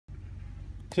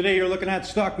Today you're looking at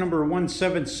stock number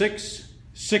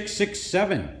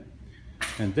 176667,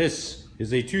 and this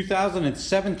is a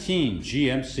 2017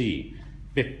 GMC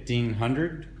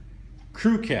 1500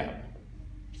 crew cab,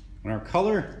 and our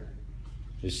color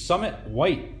is Summit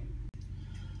White.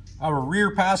 Our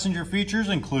rear passenger features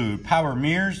include power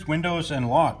mirrors, windows, and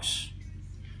locks.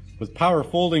 With power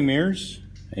folding mirrors,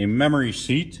 a memory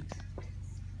seat.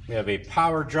 We have a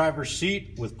power driver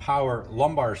seat with power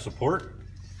lumbar support.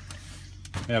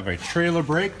 We have a trailer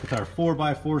brake with our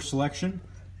 4x4 selection,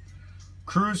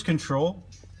 cruise control,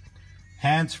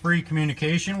 hands-free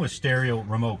communication with stereo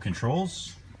remote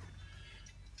controls,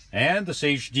 and this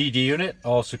HDD unit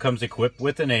also comes equipped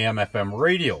with an AM/FM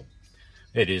radio.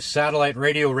 It is satellite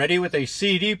radio ready with a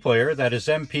CD player that is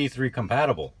MP3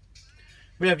 compatible.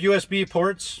 We have USB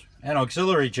ports, an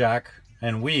auxiliary jack,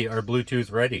 and we are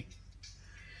Bluetooth ready.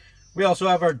 We also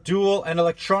have our dual and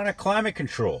electronic climate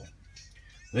control.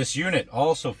 This unit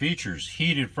also features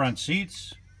heated front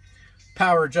seats,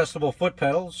 power adjustable foot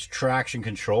pedals, traction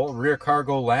control, rear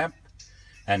cargo lamp,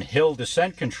 and hill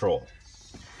descent control.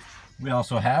 We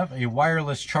also have a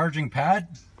wireless charging pad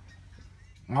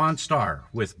on star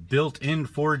with built-in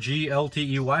 4G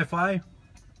LTE Wi-Fi.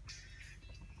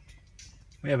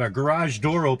 We have our garage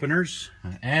door openers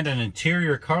and an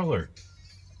interior color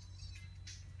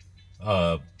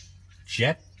of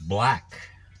jet black.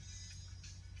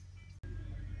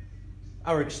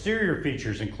 Our exterior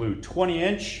features include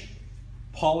 20-inch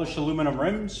polished aluminum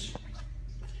rims.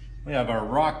 We have our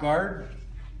rock guard,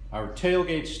 our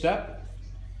tailgate step,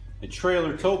 a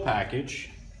trailer tow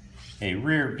package, a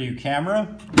rear view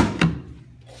camera,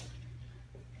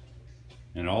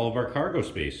 and all of our cargo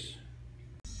space.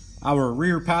 Our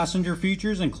rear passenger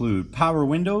features include power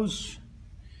windows,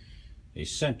 a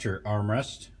center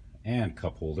armrest and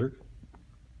cup holder,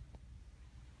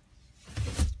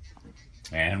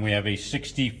 and we have a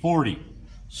 60/40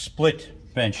 split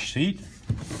bench seat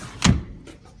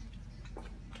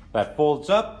that folds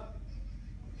up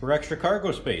for extra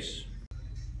cargo space.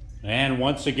 And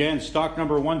once again, stock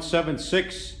number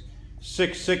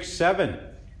 176667.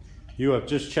 You have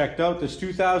just checked out this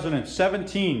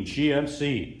 2017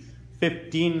 GMC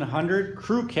 1500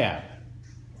 crew cab,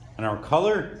 and our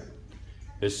color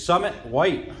is Summit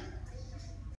White.